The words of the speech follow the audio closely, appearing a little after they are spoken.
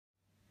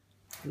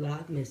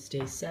Vlogmas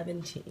Day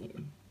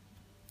 17.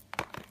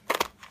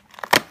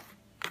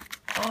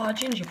 Oh,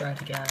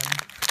 gingerbread again.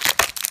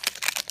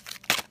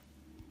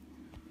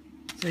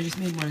 So I just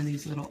made one of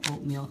these little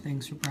oatmeal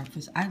things for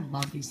breakfast. I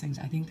love these things.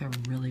 I think they're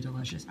really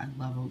delicious. I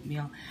love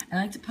oatmeal. I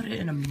like to put it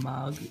in a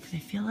mug because I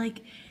feel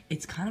like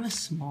it's kind of a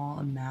small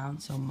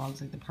amount, so a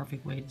mug's like the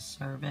perfect way to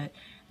serve it.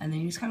 And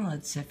then you just kind of let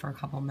it sit for a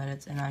couple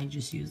minutes, and I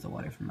just use the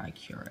water from my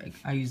Keurig.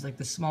 I use like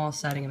the small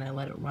setting, and I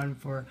let it run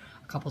for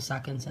a couple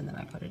seconds, and then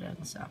I put it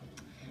in. So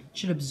it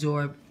should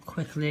absorb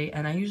quickly,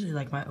 and I usually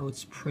like my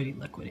oats pretty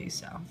liquidy,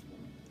 so.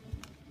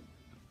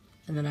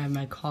 And then I have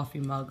my coffee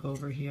mug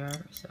over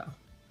here, so.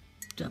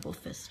 Double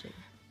fisting.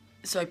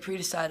 So I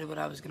pre-decided what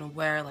I was gonna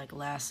wear like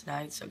last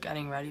night, so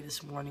getting ready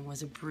this morning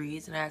was a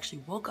breeze, and I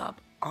actually woke up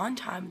on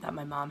time without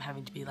my mom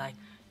having to be like,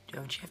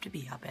 don't you have to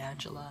be up,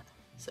 Angela?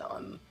 So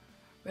I'm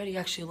ready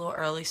actually a little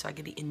early so I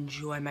get to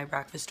enjoy my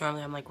breakfast.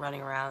 Normally I'm like running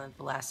around at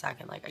the last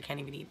second, like I can't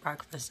even eat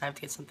breakfast. I have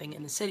to get something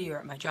in the city or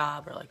at my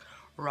job or like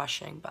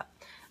rushing, but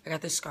I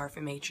got this scarf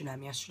from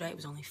H&M yesterday. It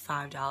was only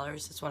 $5.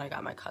 That's when I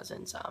got my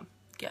cousin's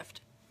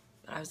gift.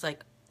 But I was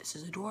like, this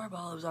is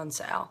adorable. It was on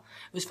sale.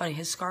 It was funny.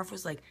 His scarf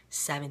was like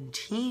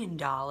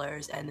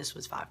 $17 and this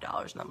was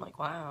 $5. And I'm like,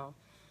 wow,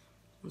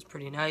 it's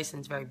pretty nice and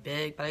it's very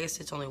big. But I guess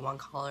it's only one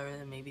color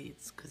and maybe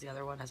it's because the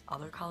other one has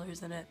other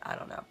colors in it. I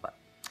don't know, but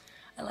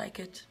I like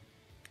it.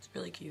 It's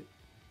really cute.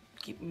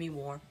 Keeping me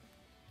warm.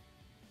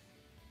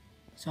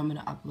 So I'm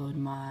going to upload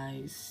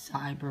my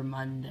Cyber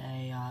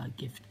Monday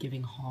gift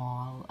giving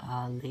haul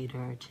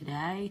later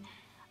today.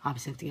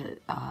 Obviously I have to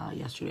get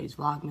yesterday's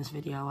Vlogmas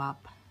video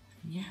up.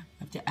 Yeah,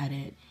 I have to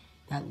edit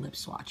that lip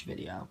swatch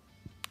video.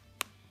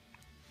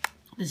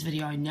 This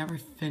video, I never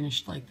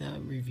finished like the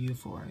review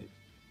for it.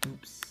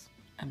 Oops,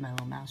 I have my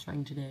little mouse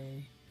ring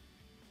today.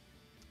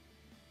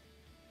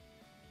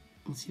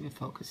 Let's see if it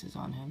focuses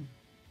on him.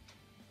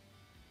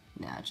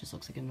 Nah, it just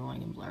looks like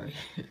annoying and blurry.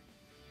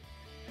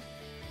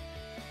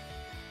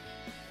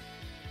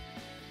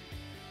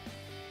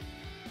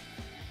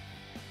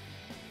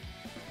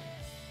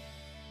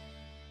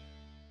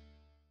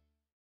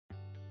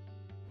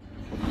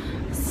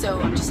 So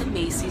I'm just at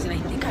Macy's and I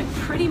think I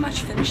pretty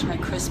much finished my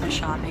Christmas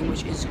shopping,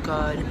 which is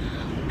good.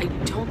 I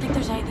don't think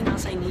there's anything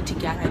else I need to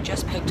get. I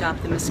just picked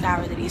up the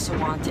mascara that Issa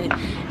wanted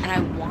and I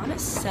want to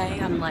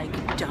say I'm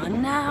like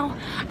done now.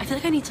 I feel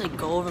like I need to like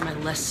go over my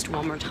list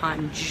one more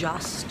time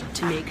just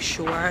to make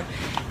sure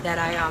that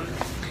I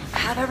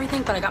have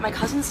everything, but I got my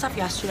cousin's stuff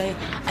yesterday.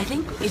 I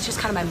think it's just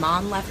kind of my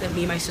mom left that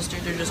me and my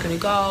sisters are just gonna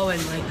go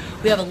and like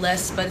we have a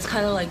list, but it's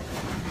kind of like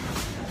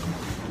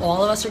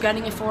all of us are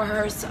getting it for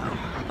her, so,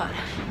 but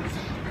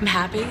I'm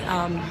happy.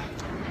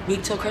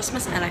 Week till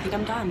Christmas, and I think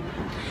I'm done.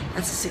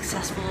 That's a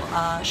successful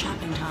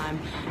shopping time.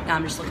 Now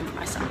I'm just looking for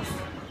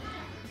myself.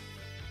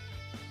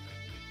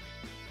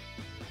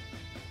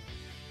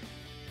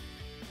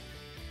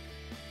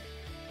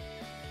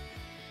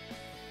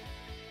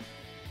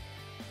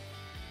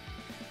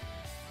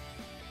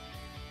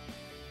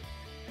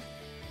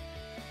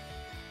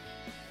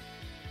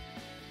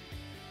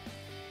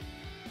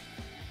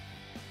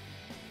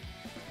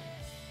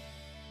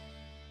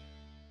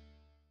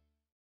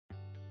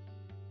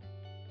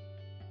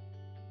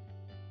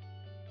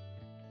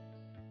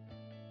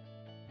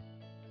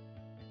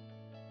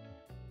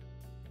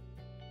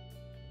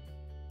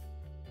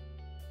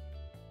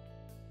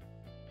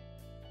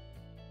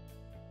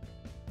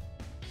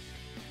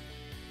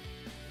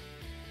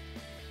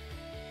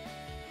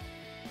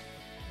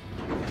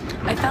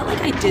 I felt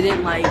like I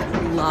didn't like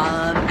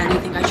love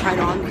anything I tried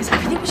on because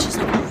everything was just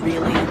like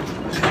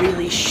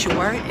really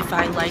short. If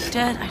I liked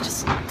it,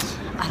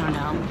 I don't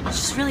know. It's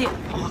just really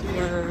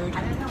awkward.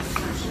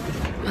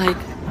 Like,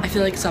 I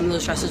feel like some of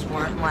those dresses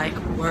weren't like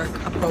work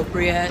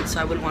appropriate, so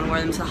I wouldn't want to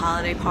wear them to the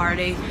holiday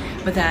party.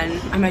 But then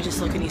I might just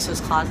look in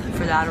Issa's closet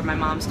for that or my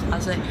mom's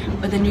closet.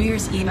 But then New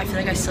Year's Eve, I feel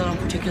like I still don't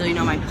particularly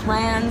know my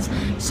plans.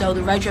 So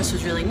the red dress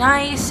was really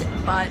nice,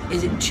 but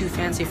is it too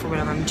fancy for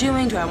whatever I'm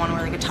doing? Do I want to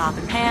wear like a top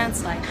and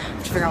pants? Like, I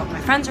have to figure out what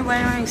my friends are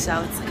wearing.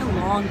 So it's like a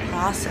long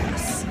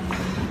process.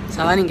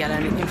 So I didn't get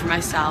anything for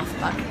myself,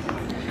 but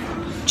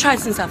tried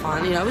some stuff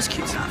on, you know, it was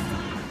cute stuff.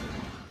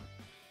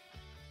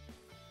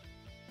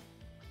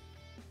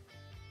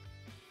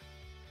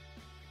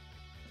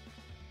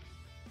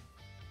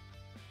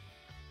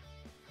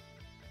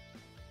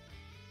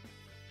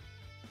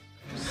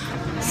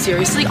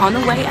 Seriously, on the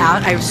way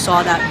out, I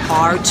saw that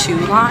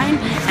R2 line,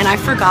 and I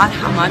forgot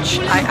how much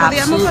I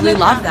absolutely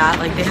love that.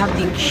 Like, they have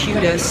the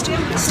cutest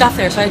stuff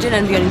there, so I did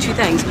end up getting two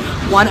things.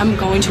 One I'm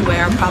going to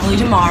wear probably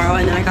tomorrow,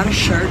 and then I got a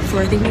shirt for,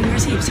 I think, New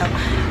Year's Eve, so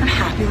I'm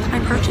happy with my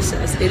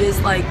purchases. It is,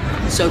 like,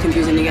 so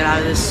confusing to get out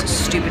of this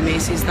stupid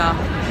Macy's, though.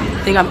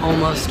 I think I'm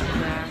almost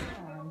there.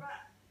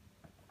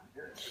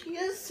 She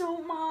is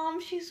so, Mom.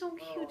 She's so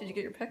cute. Did you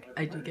get your pic?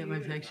 I did get my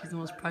pic. She's the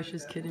most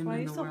precious kitten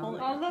in the world.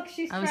 Oh, look,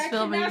 she's stretching. I was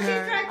filming her. She's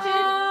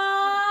stretching.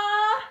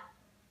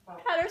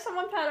 Pet her.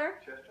 Someone pet her.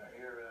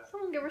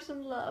 Someone give her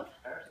some love.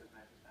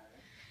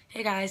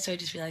 Hey guys, so I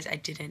just realized I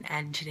didn't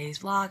end today's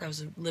vlog. I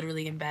was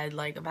literally in bed,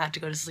 like, about to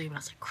go to sleep, and I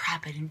was like,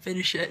 crap, I didn't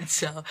finish it.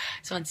 So I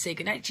just want to say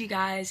goodnight to you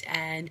guys,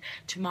 and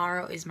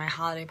tomorrow is my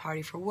holiday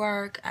party for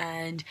work,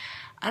 and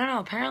I don't know,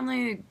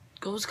 apparently it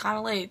goes kind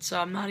of late, so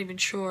I'm not even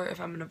sure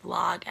if I'm going to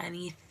vlog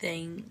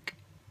anything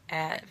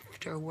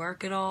after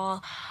work at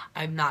all.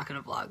 I'm not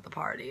going to vlog the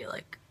party,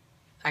 like,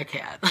 I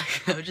can't.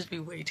 Like, that would just be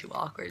way too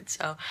awkward,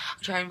 so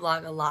I'll try and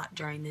vlog a lot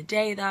during the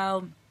day,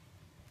 though.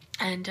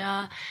 And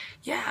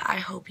yeah, I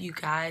hope you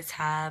guys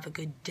have a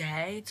good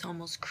day. It's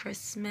almost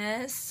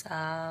Christmas,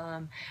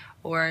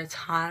 or it's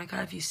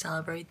Hanukkah if you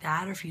celebrate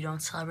that, or if you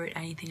don't celebrate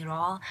anything at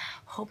all.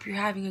 Hope you're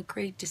having a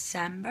great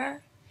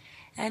December,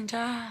 and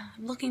I'm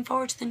looking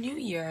forward to the new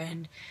year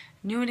and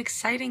new and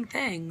exciting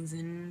things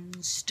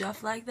and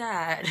stuff like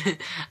that.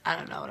 I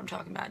don't know what I'm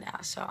talking about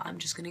now, so I'm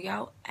just gonna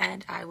go,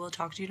 and I will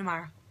talk to you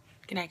tomorrow.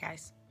 Good night,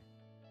 guys.